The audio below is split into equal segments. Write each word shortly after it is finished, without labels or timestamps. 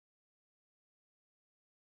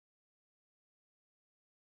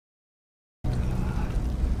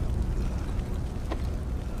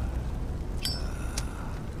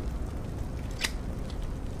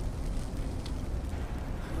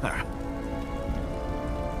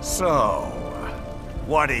So,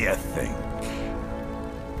 what do you think?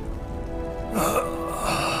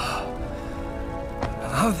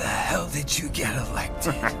 How the hell did you get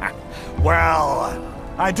elected? Well,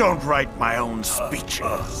 I don't write my own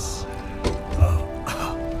speeches.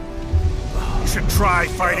 You should try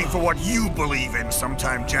fighting for what you believe in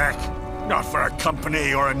sometime, Jack. Not for a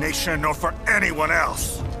company or a nation or for anyone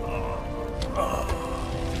else.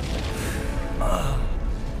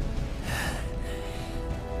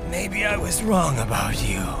 Maybe I was wrong about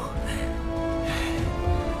you.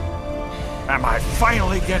 Am I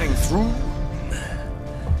finally getting through?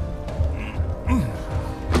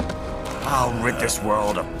 I'll rid this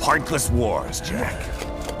world of pointless wars, Jack.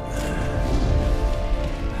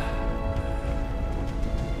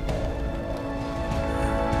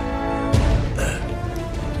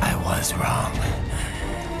 I was wrong.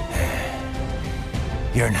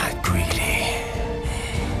 You're not greedy.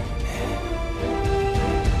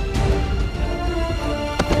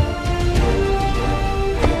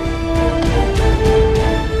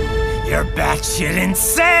 You're batshit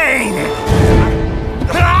insane!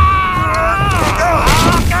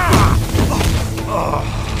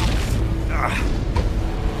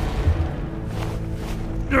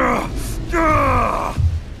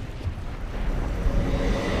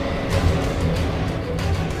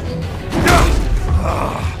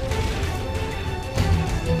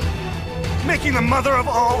 Making the mother of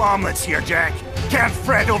all omelets here, Jack. Can't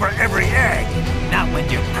fret over every egg. Not when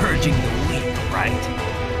you're purging the weak, right?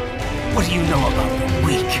 What do you know about the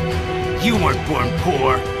weak? You weren't born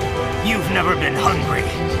poor. You've never been hungry.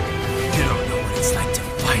 You don't know what it's like to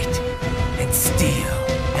fight, and steal,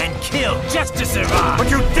 and kill just to survive.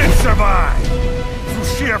 But you did survive! Through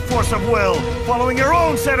sheer force of will, following your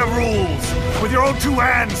own set of rules. With your own two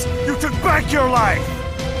hands, you took back your life!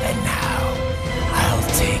 And now, I'll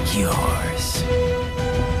take yours.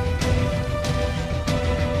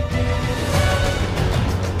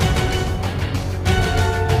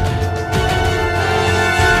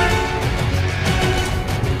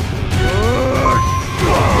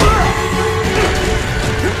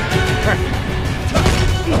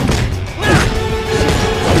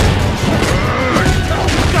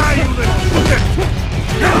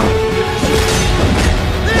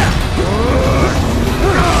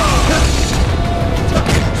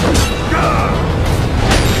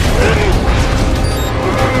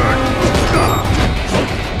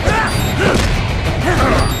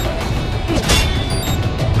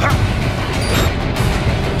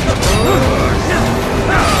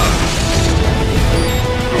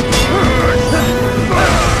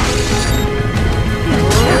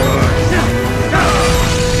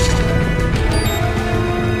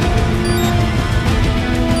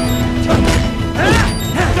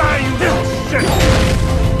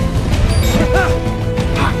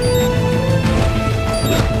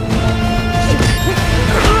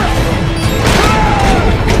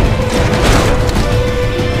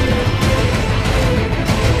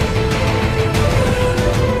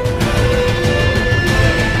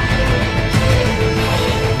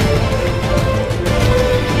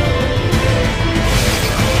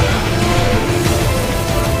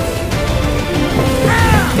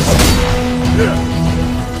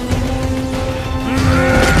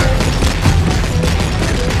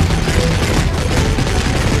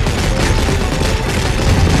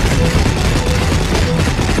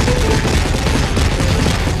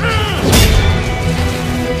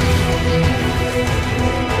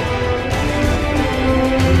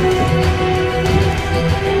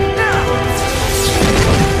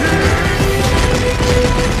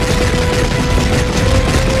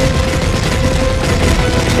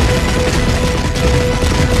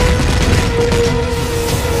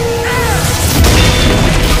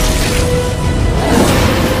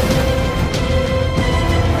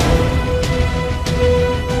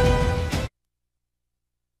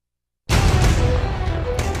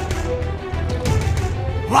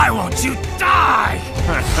 Why won't you die?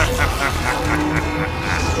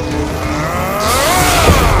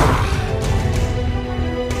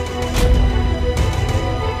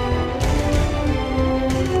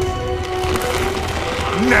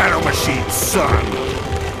 Nanomachines, son!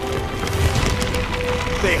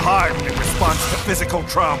 They harden in response to physical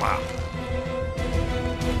trauma.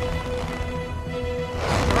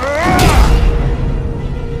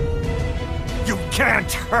 You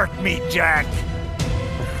can't hurt me, Jack!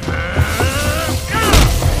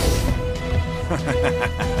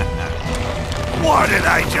 What did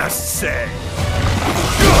I just say?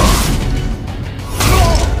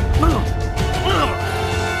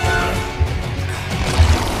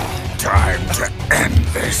 Time to end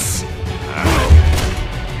this.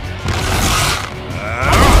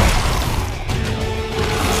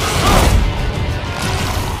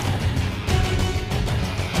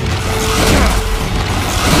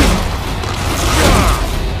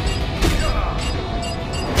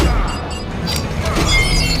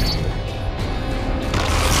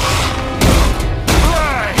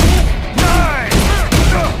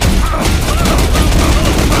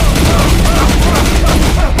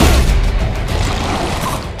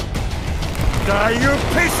 Die, you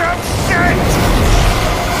piece of shit!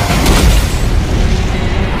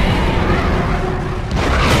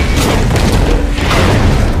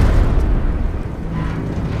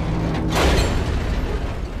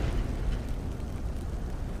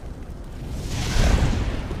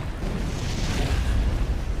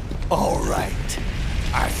 All right.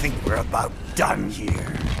 I think we're about done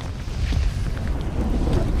here.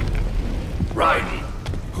 Right.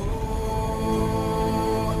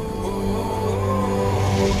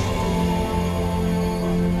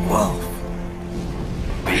 Wolf.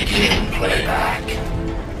 Begin playback.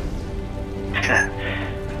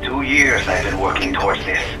 2 years I've been working towards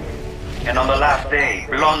this. And on the last day,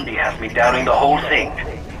 Blondie has me doubting the whole thing.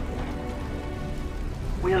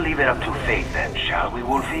 We'll leave it up to fate then, shall we,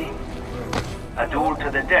 Wolfie? A duel to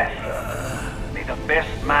the death. May the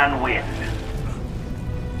best man win.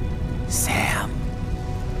 Sam.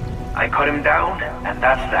 I cut him down, and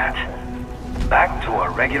that's that. Back to a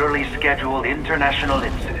regularly scheduled international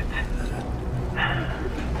incident.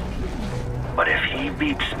 But if he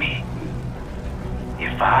beeps me,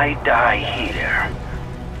 if I die here,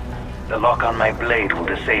 the lock on my blade will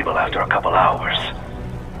disable after a couple hours.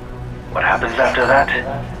 What happens after that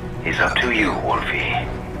is up to you, Wolfie.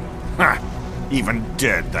 Ha! Even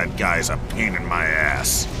dead, that guy's a pain in my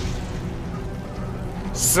ass.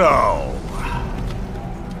 So...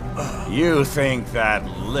 you think that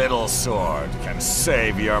little sword can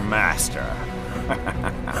save your master?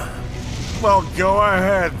 Well, go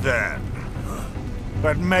ahead then.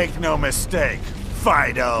 But make no mistake,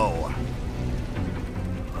 Fido.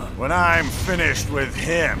 When I'm finished with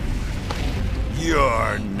him,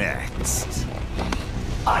 you're next.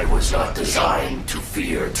 I was not designed to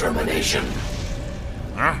fear termination.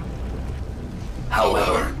 Huh?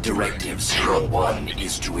 However, Directive 01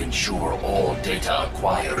 is to ensure all data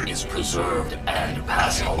acquired is preserved and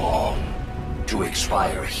passed along. To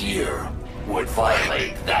expire here would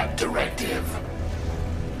violate that directive.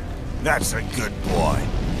 That's a good boy.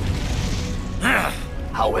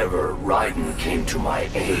 However, Raiden came to my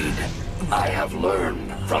aid. I have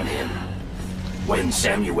learned from him. When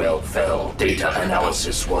Samuel fell, data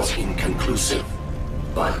analysis was inconclusive.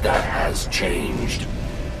 But that has changed.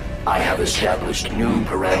 I have established new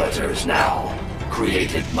parameters now,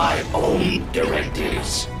 created my own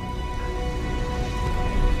directives.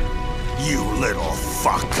 You little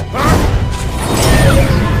fuck.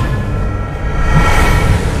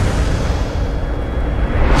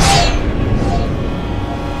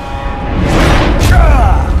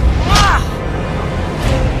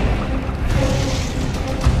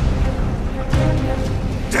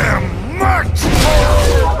 Damn much!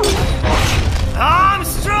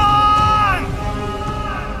 Armstrong!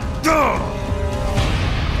 Ugh.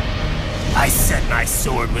 I said my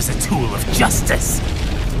sword was a tool of justice.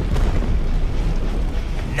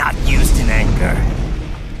 Not used in anger.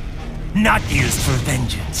 Not used for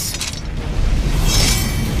vengeance.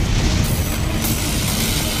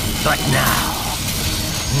 But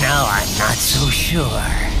now I'm not so sure.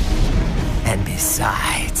 And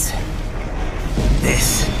besides,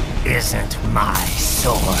 this isn't my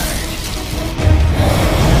sword.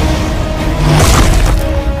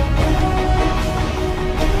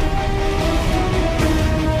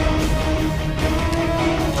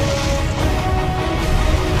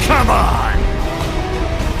 Come on!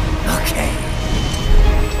 Okay.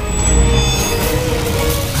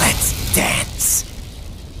 Let's dance.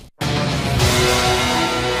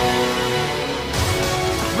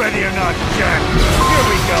 Ready or not, Jack, here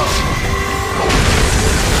we go!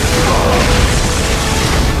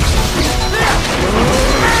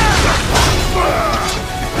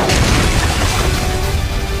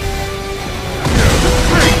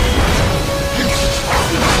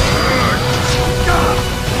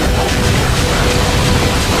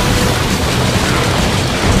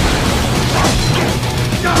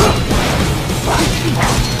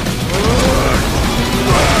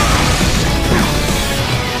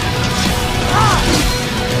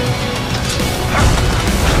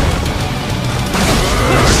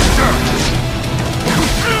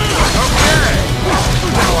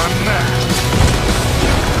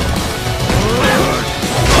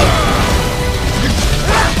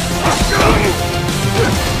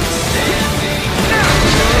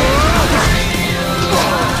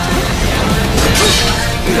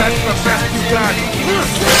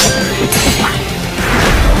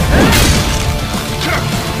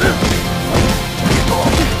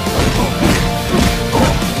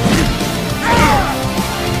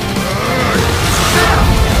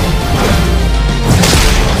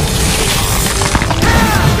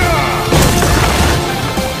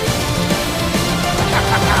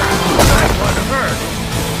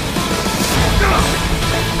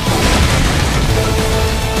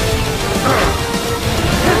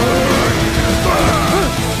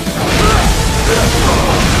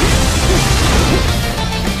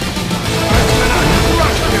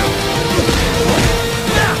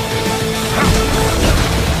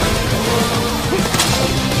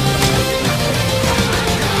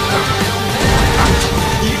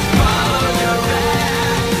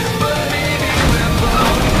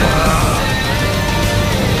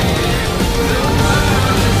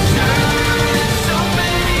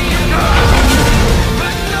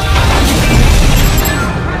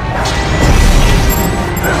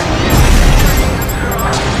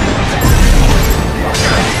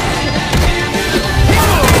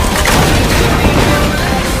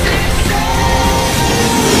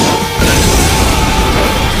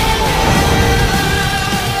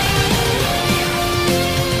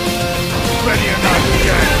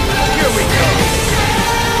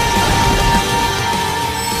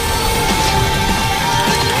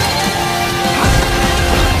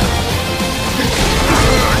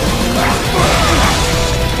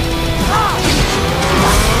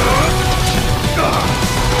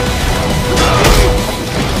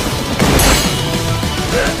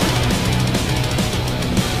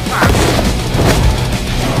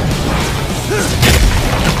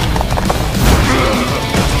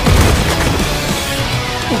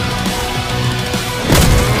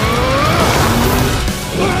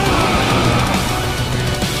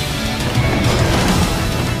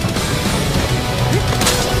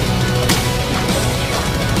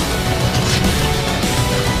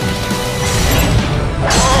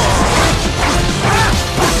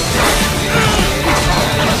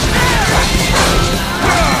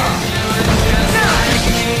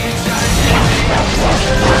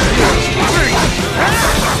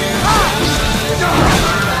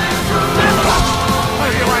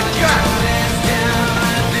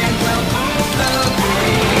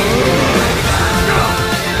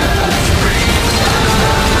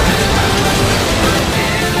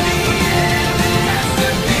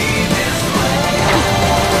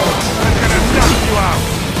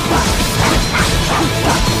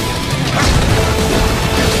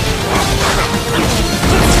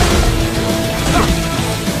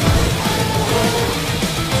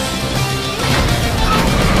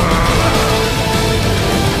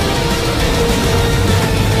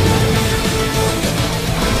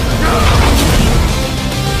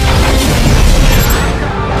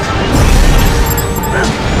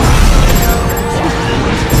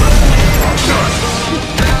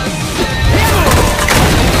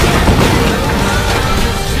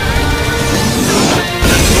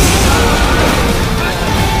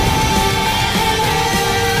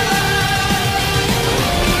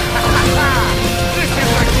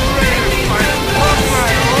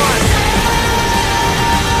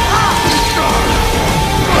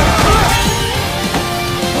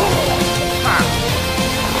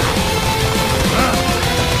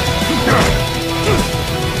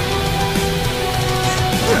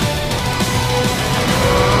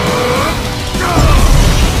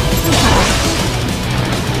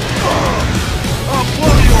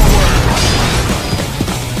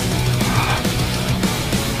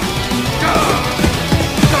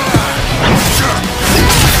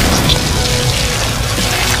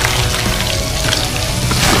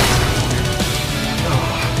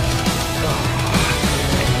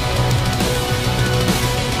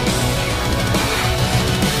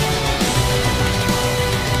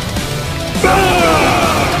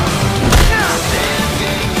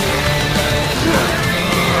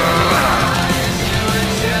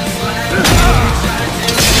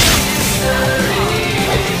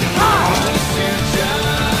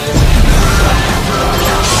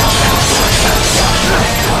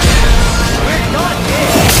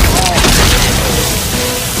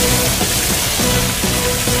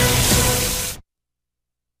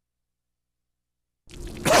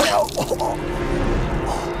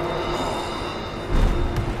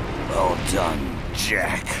 done,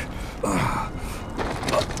 Jack.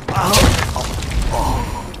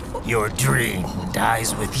 Your dream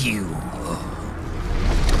dies with you.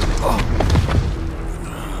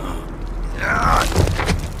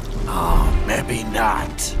 Oh, maybe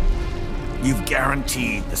not. You've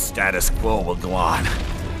guaranteed the status quo will go on.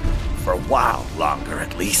 For a while longer,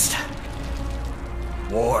 at least.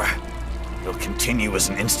 War will continue as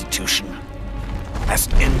an institution, as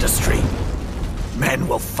an industry. Men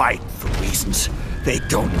will fight for reasons they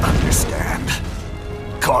don't understand.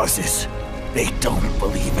 Causes they don't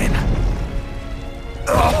believe in.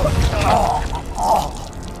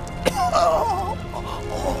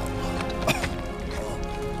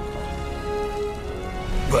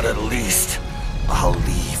 But at least I'll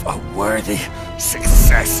leave a worthy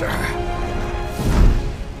successor.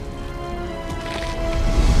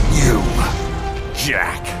 You,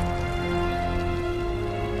 Jack.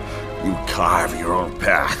 You carve your own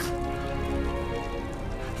path.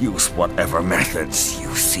 Use whatever methods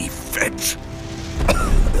you see fit.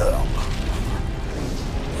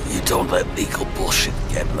 You don't let legal bullshit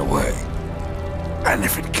get in the way. And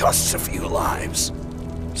if it costs a few lives,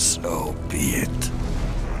 so be it.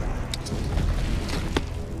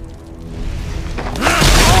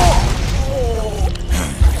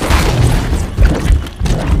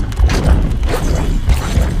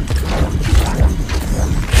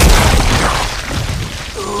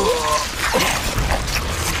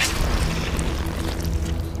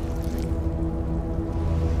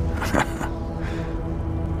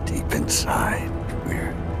 Deep inside,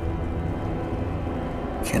 we're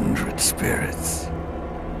kindred spirits.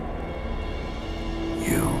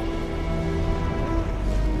 You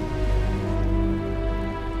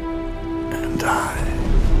and I.